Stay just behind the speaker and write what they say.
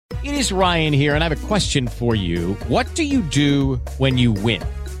It is Ryan here, and I have a question for you. What do you do when you win?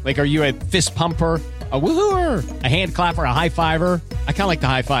 Like, are you a fist pumper, a woohooer, a hand clapper, a high fiver? I kind of like the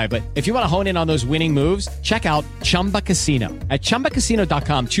high five, but if you want to hone in on those winning moves, check out Chumba Casino. At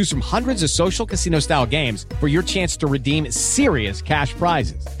ChumbaCasino.com, choose from hundreds of social casino-style games for your chance to redeem serious cash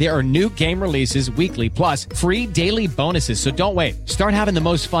prizes. There are new game releases weekly, plus free daily bonuses. So don't wait. Start having the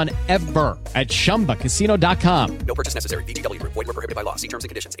most fun ever at ChumbaCasino.com. No purchase necessary. VGW. Void where prohibited by law. See terms and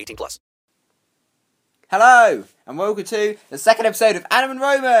conditions. 18+. Hello, and welcome to the second episode of Adam and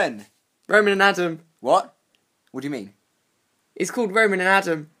Roman. Roman and Adam. What? What do you mean? It's called Roman and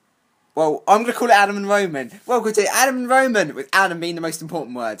Adam. Well, I'm going to call it Adam and Roman. Welcome to Adam and Roman, with Adam being the most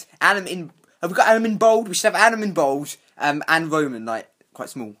important word. Have we got Adam in bold? We should have Adam in bold, and Roman, like, quite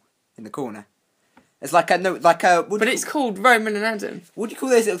small, in the corner. It's like a, no, like a... But it's called Roman and Adam. What do you call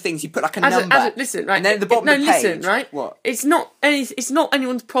those little things? You put like a number. Adam, listen, right? And then at the bottom of the page... listen, right? What? It's not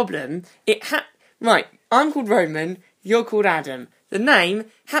anyone's problem. Right, I'm called Roman, you're called Adam. The name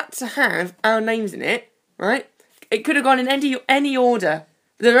had to have our names in it, right? It could have gone in any order.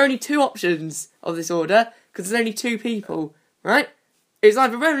 There are only two options of this order, because there's only two people, right? It's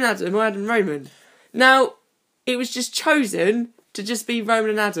either Roman and Adam or Adam and Roman. Now, it was just chosen to just be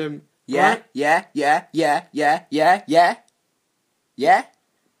Roman and Adam. Yeah, right? yeah.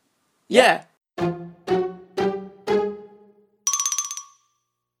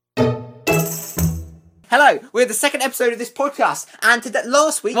 Hello, we're the second episode of this podcast, and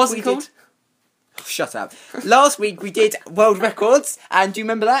last week What's it called? Oh, shut up. Last week we did world records, and do you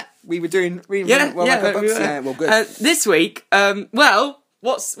remember that? We were doing world records. Yeah, well, good. This week,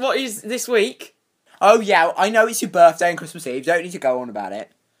 what is this week? Oh yeah, I know it's your birthday and Christmas Eve. Don't need to go on about it.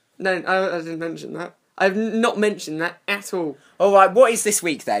 No, I didn't mention that. I've not mentioned that at all. All right, what is this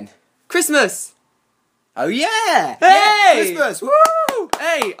week then? Christmas! Oh yeah! Hey! Yeah, Christmas! Woo!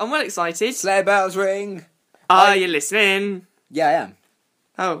 Hey, I'm well excited. Sleigh bells ring. Are you listening? Yeah, I am.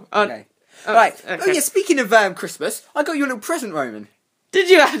 Oh, Okay. Right. Okay. Oh yeah, speaking of Christmas, I got you a little present, Roman. Did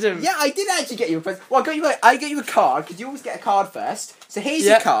you, Adam? Yeah, I did actually get you a present. Well, I got you a card, because you always get a card first. So here's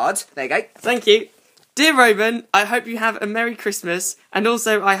your card. There you go. Thank you. Dear Roman, I hope you have a Merry Christmas, and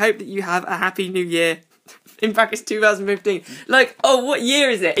also I hope that you have a Happy New Year. In brackets 2015. Like, oh, what year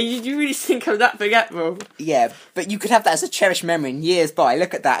is it? Did you really think I'm that forgetful? Yeah, but you could have that as a cherished memory in years by.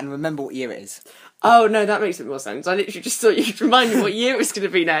 Look at that and remember what year it is. Oh, no, that makes a bit more sense. I literally just thought you'd remind me what year it was going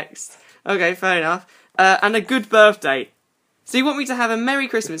to be next. Okay, fair enough. And a good birthday. So you want me to have a Merry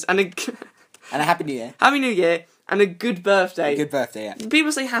Christmas and And a Happy New Year. Happy New Year and a good birthday. A good birthday, yeah.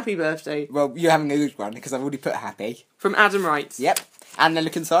 People say happy birthday. Well, you're having a good one, because I've already put happy. From Adam Wright. Yep. And then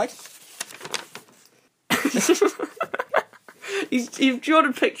look inside. You've drawn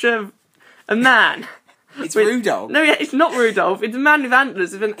a picture of a man. It's Rudolph. No, yeah, it's not Rudolph. It's a man with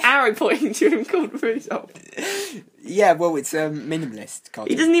antlers with an arrow pointing to him called Rudolph. Yeah, well, it's a minimalist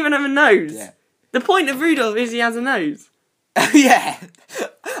cartoon. He doesn't even have a nose. Yeah. The point of Rudolph is he has a nose. Yeah.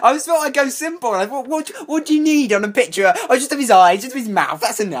 I just thought I'd go simple. I thought, what do you need on a picture? Oh, just of his eyes, just of his mouth.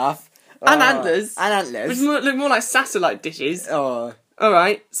 That's enough. And antlers. And antlers. Which look more like satellite dishes. Oh.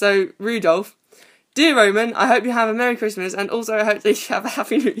 Alright, so Rudolph. Dear Roman, I hope you have a Merry Christmas, and also I hope that you have a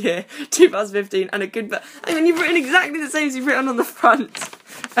Happy New Year 2015 and a good... I mean, you've written exactly the same as you've written on the front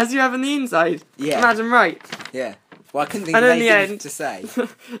as you have on the inside. Yeah. From Adam Wright. Yeah. Well, I couldn't think And of in the anything end- to say.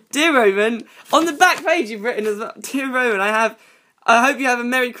 Dear Roman, on the back page you've written as well, Dear Roman, I hope you have a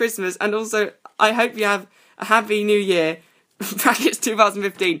Merry Christmas, and also I hope you have a Happy New Year, brackets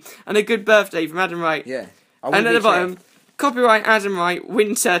 2015, and a good birthday from Adam Wright. Yeah. And at the bottom, copyright Adam Wright,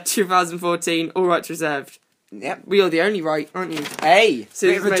 winter 2014, all rights reserved. Yep. We are the only right, aren't you? Hey, So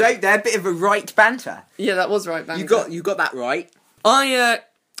bit of a it's joke there, bit of a right banter. Yeah, that was right, You got that right. I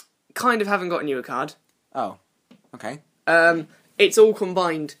kind of haven't gotten you a card. Oh, okay. It's all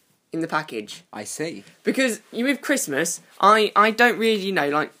combined in the package. I see. Because with Christmas, I don't really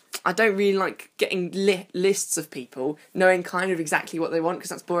I don't really like getting lists of people knowing kind of exactly what they want, because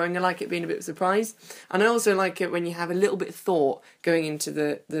that's boring. I like it being a bit of a surprise. And I also like it when you have a little bit of thought going into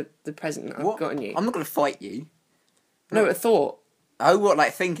the present that I've gotten you. I'm not going to fight you. No, a thought. Oh, what,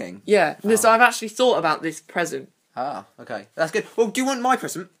 like thinking? Yeah. No, so I've actually thought about this present. Ah, okay. That's good. Well, do you want my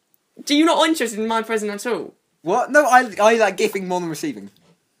present? Do you not interested in my present at all? What? No, I like giving more than receiving.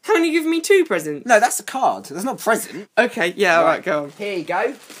 Haven't you given me 2 presents? No, that's a card. That's not a present. Okay, yeah, alright, go on. Here you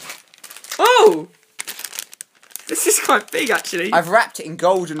go. Oh! This is quite big, actually. I've wrapped it in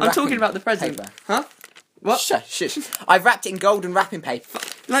golden wrapping I'm talking about the present. paper. Huh? What? Shush. I've wrapped it in golden wrapping paper.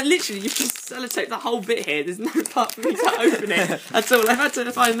 Like, literally, you just sellotape the whole bit here. There's no part for me to open it at all. I've had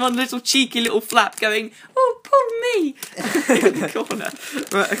to find one little cheeky little flap going, oh, poor me, in the corner.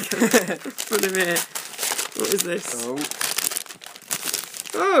 Right, okay. Put him here. What is this? Oh.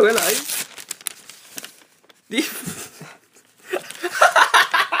 Oh, hello.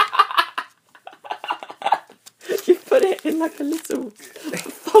 You put it in like a little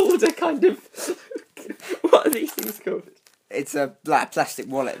folder kind of... What are these things called? It's a black plastic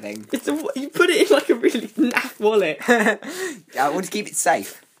wallet thing. You put it in like a really naff wallet. I want to keep it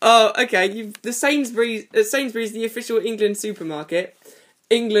safe. Oh, okay. The Sainsbury's, the official England supermarket.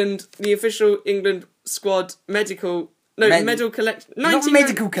 England, the official England squad medical collection. Not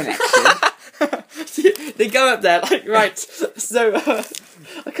medical collection. They go up there like, right. So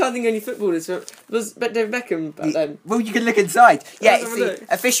I can't think of any footballers. But was David Beckham back then? Well, you can look inside. Yeah, Let's it's have a the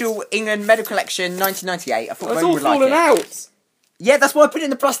look. official England medical collection, 1998. I thought It's Roman all would like fallen it. out. Yeah, that's why I put it in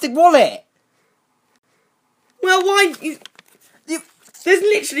the plastic wallet. Well, why? You- There's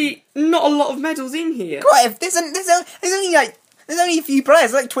literally not a lot of medals in here. Right, there's only a few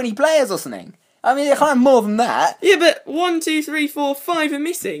players, like 20 players or something. I mean, I can't have more than that. Yeah, but 1, 2, 3, 4, 5 are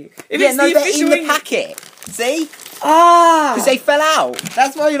missing. If Yeah, it's no, the they're official in the England- packet. See? Ah! Because they fell out.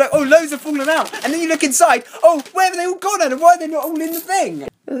 That's why you're like, oh, loads have fallen out. And then you look inside, oh, where have they all gone and why are they not all in the thing?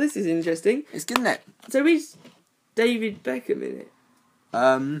 Oh, this is interesting. It's good, isn't it? So is David Beckham in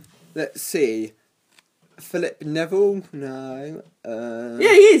it? Let's see. Philip Neville? No. Yeah,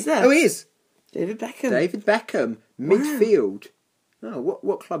 he is there. Oh, he is. David Beckham. David Beckham. Midfield. Oh,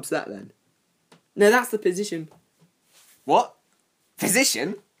 what club's that then? No, that's the position What?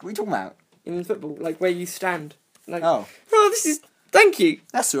 Position? What are we talking about? in football, like where you stand. Like, Oh. this is. Thank you.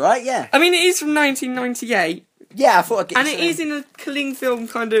 That's alright, yeah. I mean, it is from 1998, Yeah, I thought I'd get and you it something. is in a cling film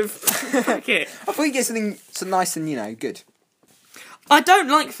kind of packet. I thought you'd get something so nice and, good. I don't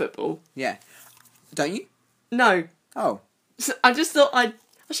like football. Yeah. Don't you? No, Oh. I just thought I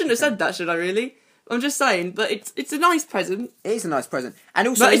shouldn't have said that, should I? Really? I'm just saying, but it's a nice present. It is a nice present. And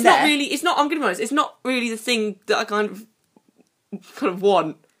also But in it's not there- really. It's not. I'm gonna be honest. It's not really the thing that I kind of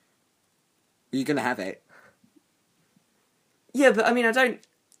want. You're going to have it. Yeah, but I mean, I don't.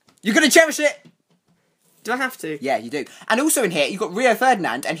 You're going to cherish it! Do I have to? Yeah, you do. And also in here, you've got Rio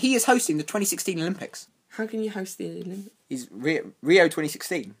Ferdinand, and he is hosting the 2016 Olympics. How can you host the Olympics? He's Rio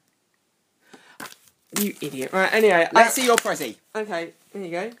 2016. You idiot! Right. Anyway, Let's see your prezi. Okay, there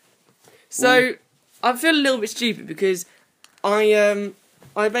you go. So I feel a little bit stupid because I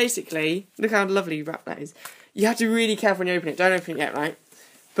basically look how lovely wrap that is. You have to be really careful when you open it. Don't open it yet, right?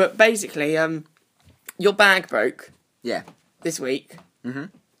 But basically, your bag broke Yeah. this week.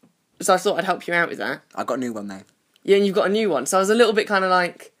 So I thought I'd help you out with that. I got a new one now. Yeah, and you've got a new one. So I was a little bit kind of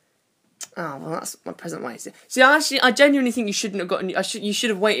like, oh well, that's my present wasted. See, I genuinely think you shouldn't have got a new. You should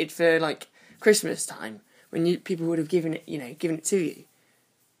have waited for like Christmas time when people would have given it to you.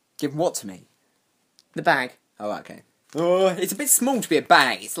 Give what to me? The bag. Oh, okay. Oh, it's a bit small to be a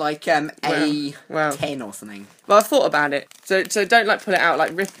bag. It's like well. 10 or something. Well, I've thought about it. So don't like pull it out,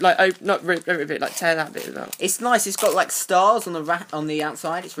 like rip, like not rip it, like tear that bit as well. It's nice. It's got like stars on the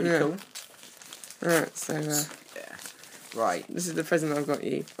outside. It's really Yeah. cool. Alright, so Yeah. Right. this is the present I've got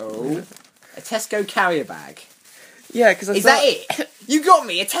you. Oh. A Tesco carrier bag. Yeah, because I Is thought, that it? You got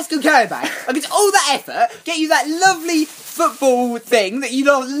me a Tesco carrier bag. I did all that effort, get you that lovely football thing that you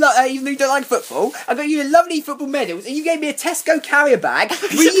don't, even though you don't like football. I got you the lovely football medals, and you gave me a Tesco carrier bag.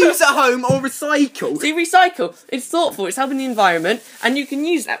 Reuse at home or recycle. See, recycle. It's thoughtful. It's helping the environment, and you can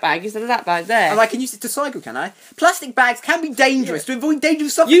use that bag instead of that bag there. And I can use it to cycle, can I? Plastic bags can be dangerous. To avoid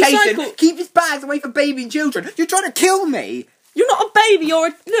dangerous suffocation, cycle- keep these bags away from baby and children. You're trying to kill me. You're not a baby. You're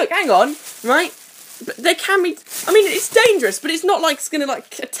a look. Hang on, right? But they can be. I mean, it's dangerous, but it's not like it's gonna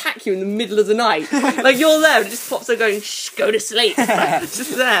like attack you in the middle of the night. Like you're there, and it just pops up going, "Shh, go to sleep." It's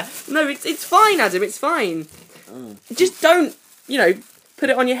just there. No, it's fine, Adam. It's fine. Just don't,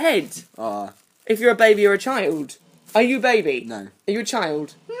 put it on your head. If you're a baby or a child, are you a baby? No. Are you a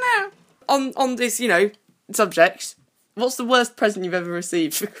child? No. On this, subject, what's the worst present you've ever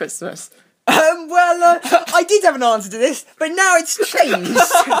received for Christmas? I did have an answer to this, but now it's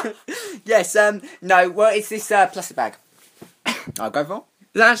changed. Yes, no, well, it's this plastic bag. I'll go for it.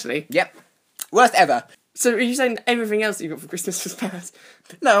 Is that actually? Yep. Worst ever. So are you saying everything else that you got for Christmas was bad?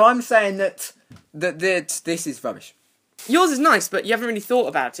 No, I'm saying that this is rubbish. Yours is nice, but you haven't really thought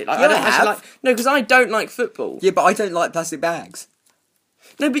about it. Like, Yeah, I don't I actually have. like. No, because I don't like football. Yeah, but I don't like plastic bags.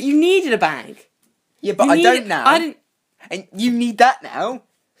 No, but you needed a bag. Yeah, but You I need don't it- now. I didn't. And you need that now.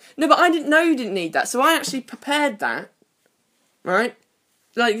 No, but I didn't know you didn't need that, so I actually prepared that. Right?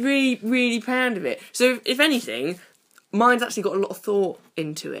 Like, really, really proud of it. So, if anything, mine's actually got a lot of thought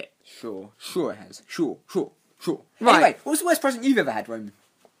into it. Sure it has. Sure. Right. Anyway, what's the worst present you've ever had, Roman?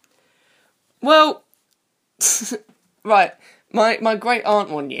 Well, right, my great aunt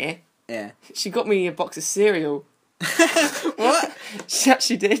one year, Yeah. she got me a box of cereal. What? She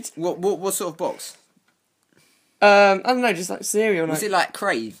actually did. What sort of box? I don't know, just like cereal. Was Like, it like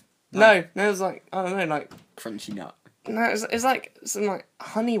Crave? no, it was like, I don't know, like, Crunchy Nut. no, it's like some like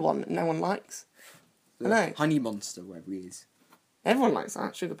honey one that no one likes. I know. Honey Monster, whatever it is. Everyone likes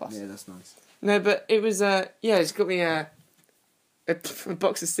that, Sugar Puffs. Yeah, that's nice. No, but it was, she got me a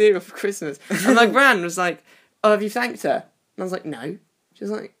box of cereal for Christmas. And my gran was like, oh, have you thanked her? And I was like, no. She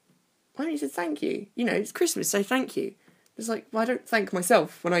was like, why don't you say thank you? You know, it's Christmas, say thank you. It's like, well, I don't thank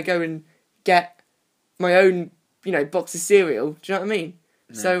myself when I go and get my own, you know, box of cereal. Do you know what I mean?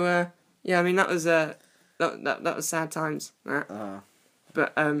 No. So, yeah, I mean, that was, that was sad times. That.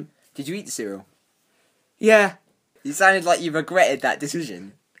 But, Did you eat the cereal? yeah. You sounded like you regretted that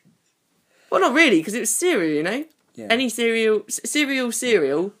decision. Well, not really, because it was cereal, you know? Yeah. Any cereal.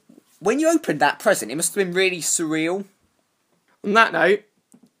 When you opened that present, it must have been really surreal. On that note,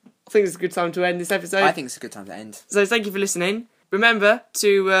 I think it's a good time to end this episode. I think it's a good time to end. So thank you for listening. Remember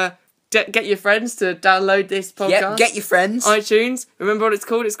to get your friends to download this podcast. Yep, get your friends. iTunes. Remember what it's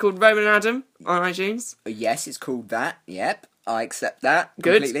called? It's called Roman and Adam on iTunes. Yes, it's called that. Yep, I accept that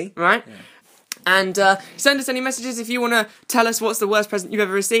Good. completely. Right. Yeah. And send us any messages if you want to tell us what's the worst present you've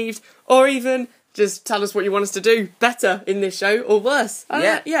ever received, or even just tell us what you want us to do better in this show, or worse.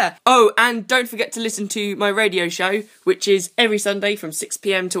 Yeah. Oh, and don't forget to listen to my radio show, which is every Sunday from 6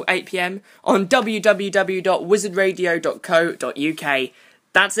 p.m. till 8 p.m. on www.wizardradio.co.uk.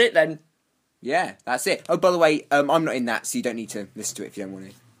 That's it then. Yeah, that's it. Oh, by the way, I'm not in that, so you don't need to listen to it if you don't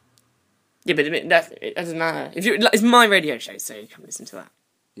want to. Yeah, but it doesn't matter. It's my radio show, so you can listen to that.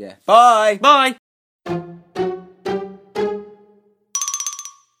 Yeah. Bye! Bye!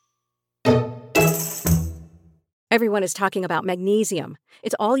 Everyone is talking about magnesium.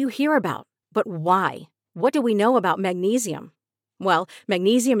 It's all you hear about. But why? What do we know about magnesium? Well,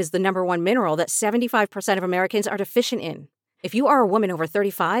 magnesium is the #1 mineral that 75% of Americans are deficient in. If you are a woman over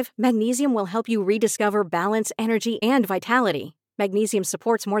 35, magnesium will help you rediscover balance, energy, and vitality. Magnesium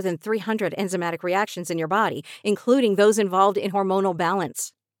supports more than 300 enzymatic reactions in your body, including those involved in hormonal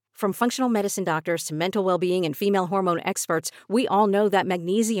balance. From functional medicine doctors to mental well-being and female hormone experts, we all know that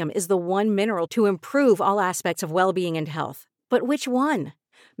magnesium is the one mineral to improve all aspects of well-being and health. But which one?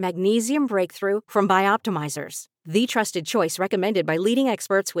 Magnesium Breakthrough from Bioptimizers, the trusted choice recommended by leading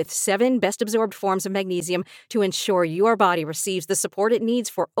experts with 7 best-absorbed forms of magnesium to ensure your body receives the support it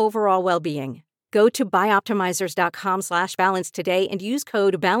needs for overall well-being. Go to bioptimizers.com/balance today and use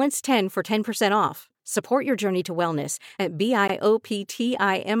code BALANCE10 for 10% off. Support your journey to wellness at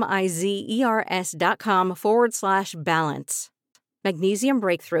bioptimizers.com/balance. Magnesium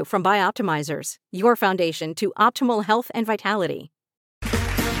Breakthrough from Bioptimizers, your foundation to optimal health and vitality.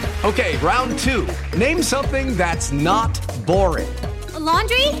 Okay, round 2. Name something that's not boring. A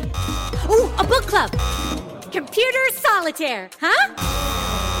laundry? Ooh, a book club. Computer solitaire,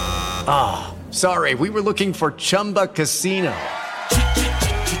 huh? Sorry, we were looking for Chumba Casino.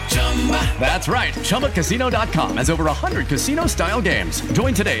 That's right. ChumbaCasino.com has over 100 casino-style games.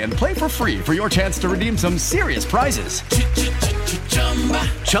 Join today and play for free for your chance to redeem some serious prizes.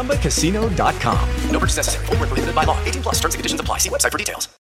 ChumbaCasino.com. No purchase necessary. Void where prohibited by law. 18+ terms and conditions apply. See website for details.